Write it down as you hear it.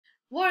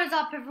What is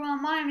up,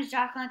 everyone? My name is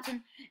Jack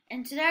Clinton,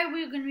 and today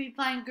we're going to be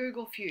playing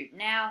Google Feud.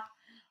 Now,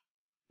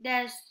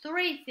 there's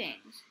three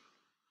things.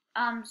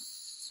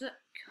 Culture,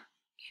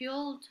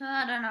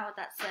 I don't know what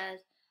that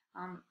says.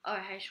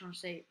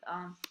 H1C.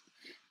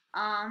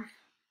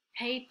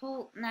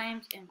 People,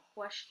 names, and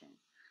questions.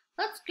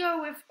 Let's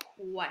go with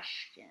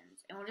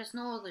questions, and we'll just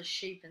know all the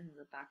sheep in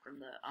the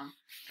background there.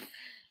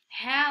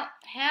 How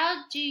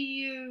do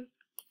you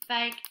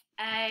fake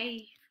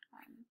a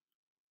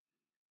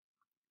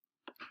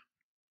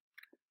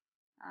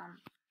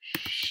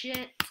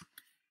shit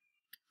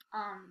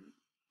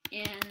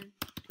in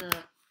the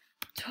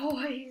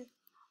toilet?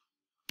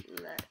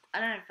 I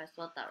don't know if I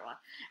spelled that right.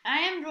 And I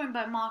am joined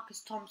by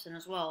Marcus Thompson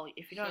as well.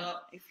 If you don't know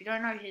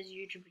his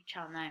YouTube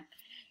channel name,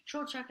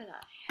 sure check it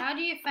out. How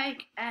do you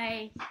fake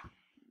a?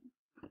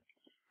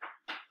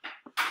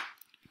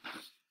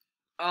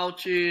 I'll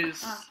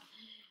choose.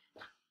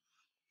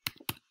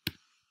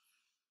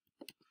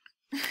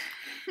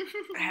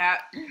 How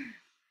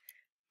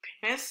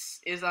penis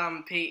is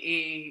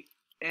Penis.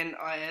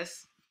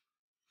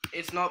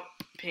 It's not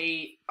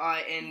Pinis.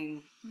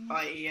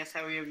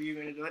 However you're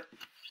gonna do it.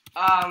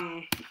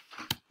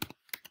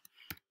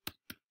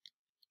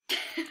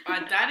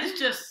 That is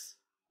just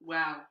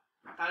wow.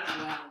 That is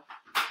wow.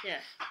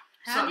 Yeah.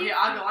 I'll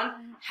go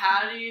on.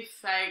 How do you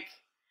fake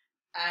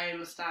a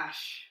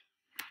mustache?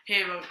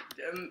 Here,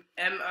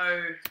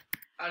 M-O.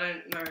 I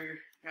don't know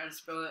how to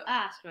spell it.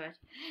 That's good.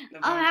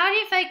 How do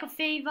you fake a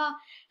fever?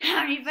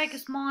 How do you fake a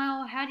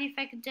smile? How do you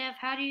fake a death?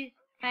 How do you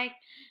fake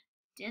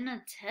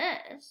DNA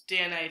test?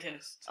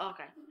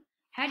 Okay.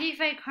 How do you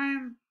fake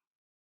home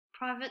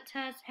private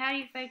test? How do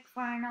you fake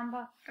phone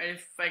number? How do you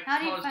fake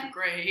college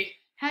degree?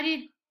 How do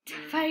you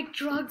fake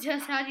drug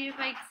test? How do you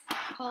fake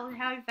college?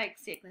 How do you fake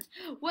sickness?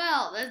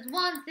 Well, there's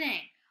one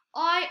thing.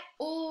 I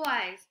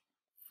always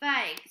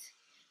faked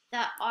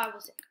that I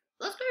was sick.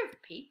 Let's go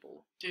with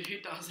people. Dude, who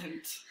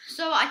doesn't?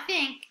 So I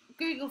think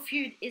Google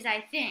Feud is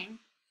a thing.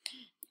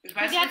 You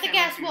have to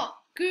guess what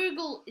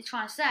Google is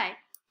trying to say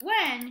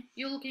when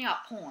you're looking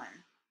up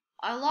porn.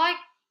 I like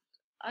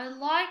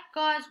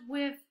guys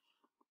with.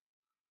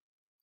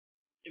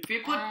 If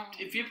you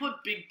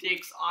put big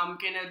dicks, I'm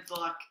going.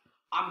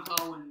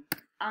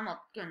 I'm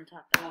not gonna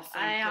type that. Oh,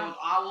 thank God.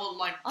 I will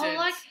like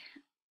dicks.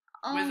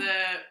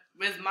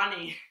 With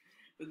money.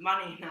 With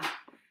money, no.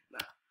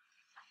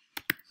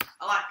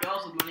 I like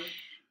girls with money,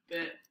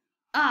 but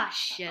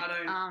shit. I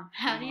don't.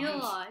 How do you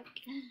like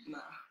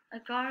a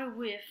guy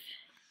with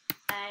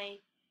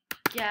a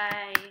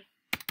gay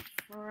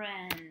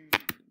friend?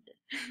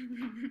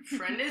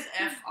 Friend is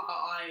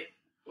F-R-I.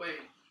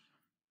 Wait.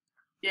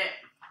 Yeah.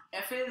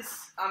 Friend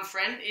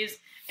is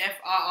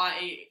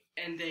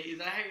F-R-I-E-N-D. Is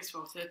that how you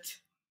spell it?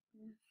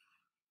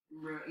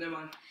 Never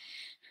mind.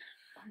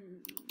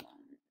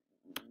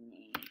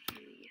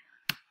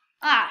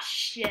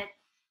 Shit.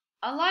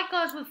 I like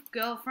guys with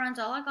girlfriends.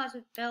 I like guys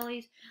with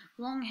bellies,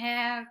 long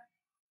hair,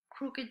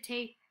 crooked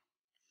teeth,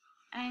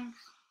 angst,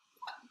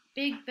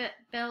 big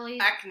bellies,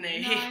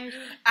 acne, nose,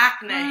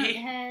 acne,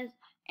 hairs,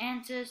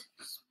 answers,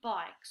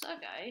 spikes.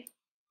 Okay.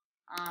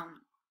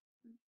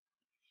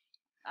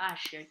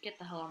 Shit. Get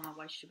the hell out of my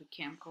way, stupid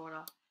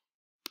camcorder.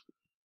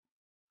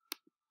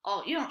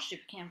 Oh, you don't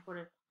stupid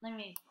camcorder. Let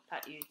me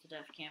pat you to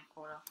death,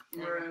 camcorder.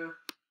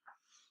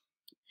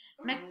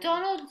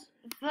 McDonald's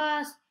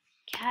vs.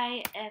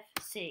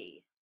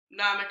 KFC.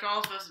 No,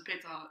 McDonald's versus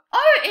Pizza Hut.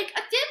 Oh, I did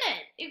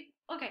it.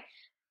 Okay.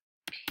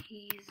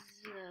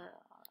 Pizza.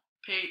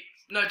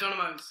 No,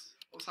 Domino's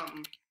or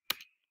something.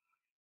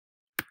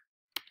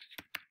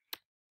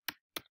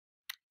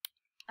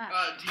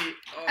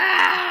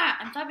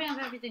 I'm typing up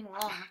everything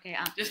wrong. Okay.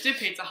 Just do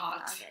Pizza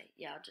Hut. Okay,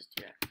 yeah, I'll just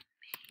do that.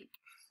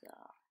 Pizza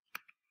Hut.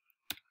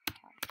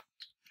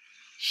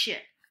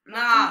 Shit.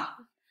 Nah.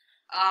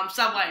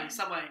 Subway.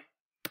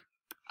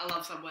 I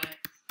love Subway.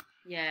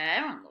 Yeah,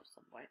 everyone loves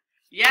Subway.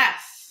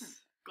 Yes!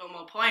 Got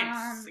more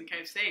points than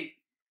KFC.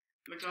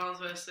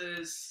 McDonald's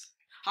versus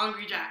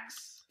Hungry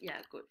Jack's.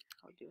 Yeah, good.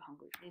 I'll do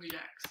Hungry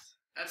Jack's.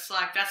 That's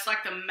like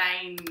the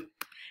main.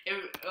 I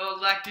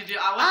watched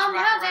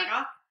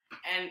Racker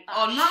and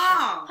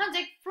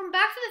Hunzik from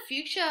Back to the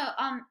Future.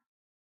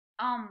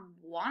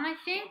 One I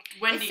think.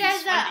 Wendy's.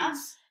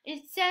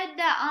 It said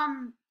that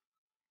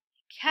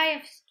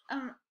KFC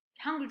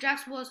Hungry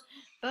Jack's was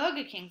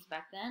Burger King's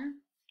back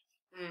then.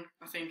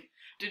 I think.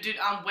 Dude,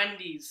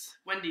 Wendy's.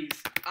 No,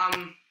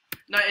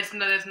 there's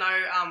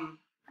no,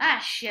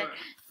 shit.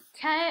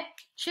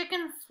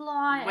 Chicken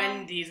fly.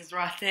 Wendy's is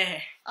right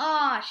there.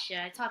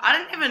 Shit. I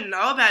didn't even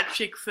know about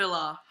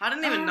Chick-fil-A. I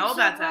didn't even know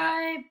about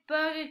that.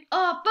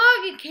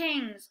 Burger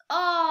King's.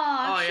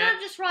 I should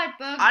have just write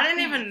Burger King. I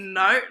didn't even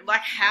know.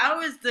 Like,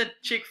 how is the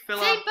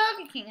Chick-fil-A? See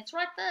Burger King. It's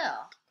right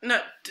there.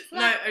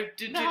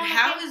 Dude,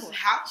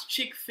 how's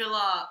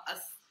Chick-fil-A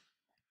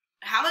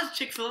How is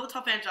Chick-fil-A the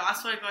top answer? I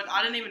swear to God,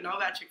 I didn't even know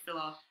about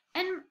Chick-fil-A.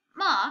 And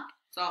Mark,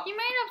 you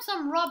made up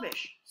some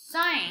rubbish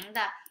saying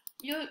that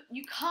you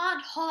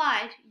can't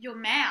hide your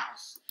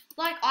mouse.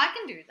 Like, I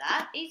can do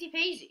that. Easy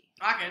peasy.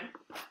 I can.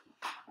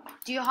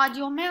 Do you hide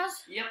your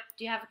mouse? Yep.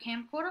 Do you have a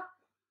camcorder?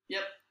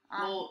 Yep.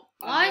 Well,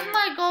 why is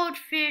my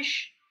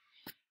goldfish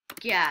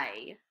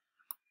gay?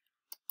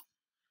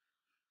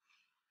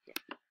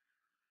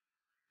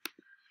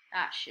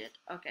 Ah, shit.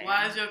 Okay.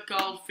 Why is your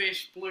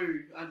goldfish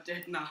blue? I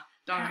did not.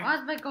 Don't. Why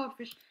is my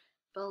goldfish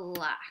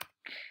black?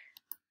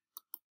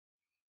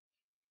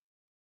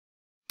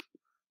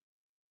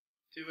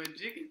 Dude, where did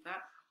you get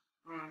that?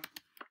 Alright.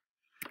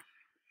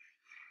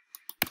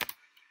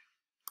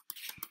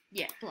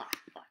 Yeah, black.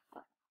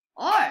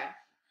 Oh!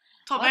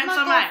 Top why is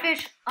answer, my mate.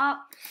 goldfish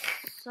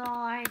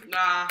upside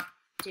down?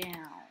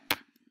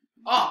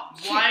 Oh,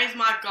 shit. why is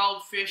my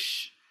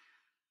goldfish...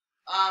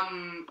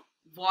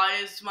 Why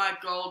is my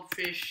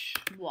goldfish...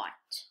 White.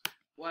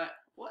 What?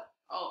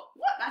 Oh,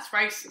 what? That's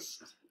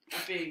racist. I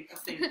think.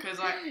 Because,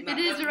 like... No, it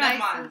is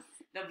racist.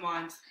 Never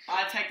mind.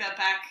 I take that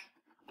back.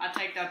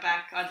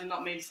 I did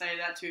not mean to say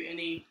that to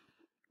any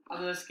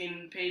other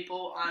skin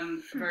people.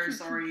 I'm very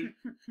sorry.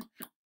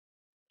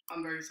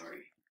 I'm very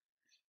sorry.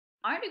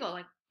 I already got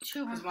like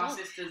 $200. Because my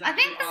sister's I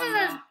think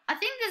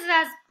this is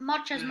as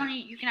much as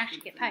money you can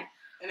actually get paid.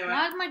 Anyway.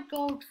 Why is my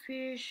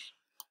goldfish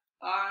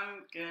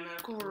I'm gonna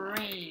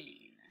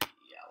green?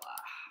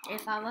 Yellow.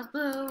 If I was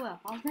blue, if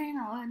I was green,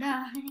 I would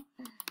die.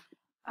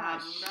 Oh,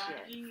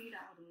 shit.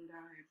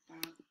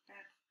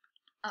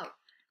 Oh,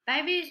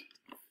 babies.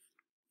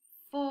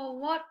 For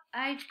what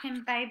age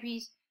can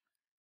babies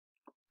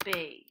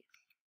be?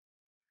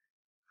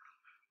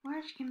 What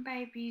age can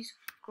babies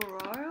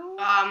grow?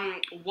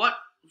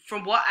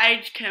 From what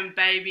age can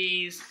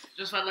babies?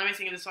 Just wait, let me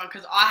think of this one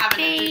because I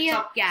haven't.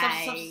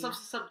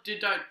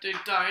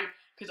 Don't.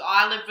 Because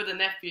I live with a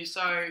nephew,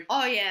 so.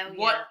 Oh yeah.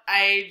 What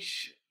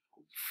age?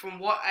 From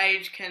what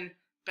age can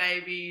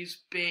babies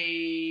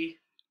be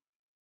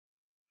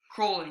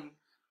crawling?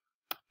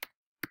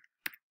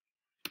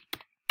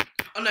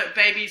 Oh no,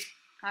 babies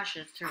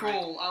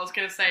crawl. I was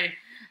gonna say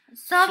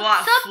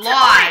fly.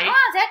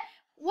 Wait,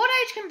 what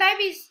age can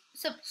babies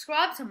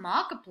subscribe to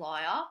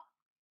Markiplier?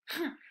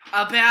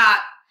 About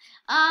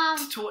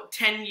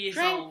 10 years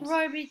old.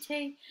 Roby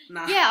T.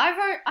 Nah. Yeah, I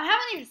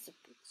haven't even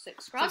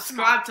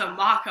subscribed to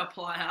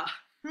Markiplier.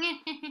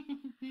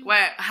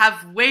 Wait,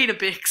 have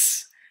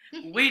Weetabix.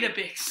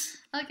 Weetabix.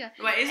 Okay.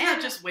 Wait, isn't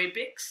it just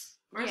Weetabix?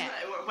 Or is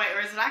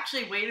it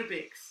actually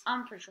Weetabix?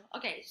 I'm pretty sure.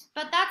 Okay,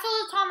 but that's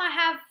all the time I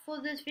have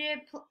for this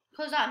video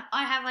because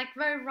I have like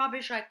very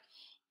rubbish like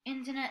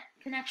internet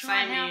connection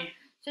right now.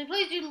 So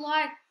please do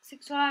like,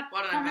 subscribe,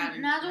 comment,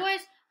 and as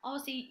always, I will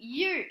see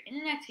you in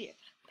the next video.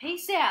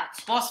 Peace out.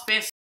 Boss Fist.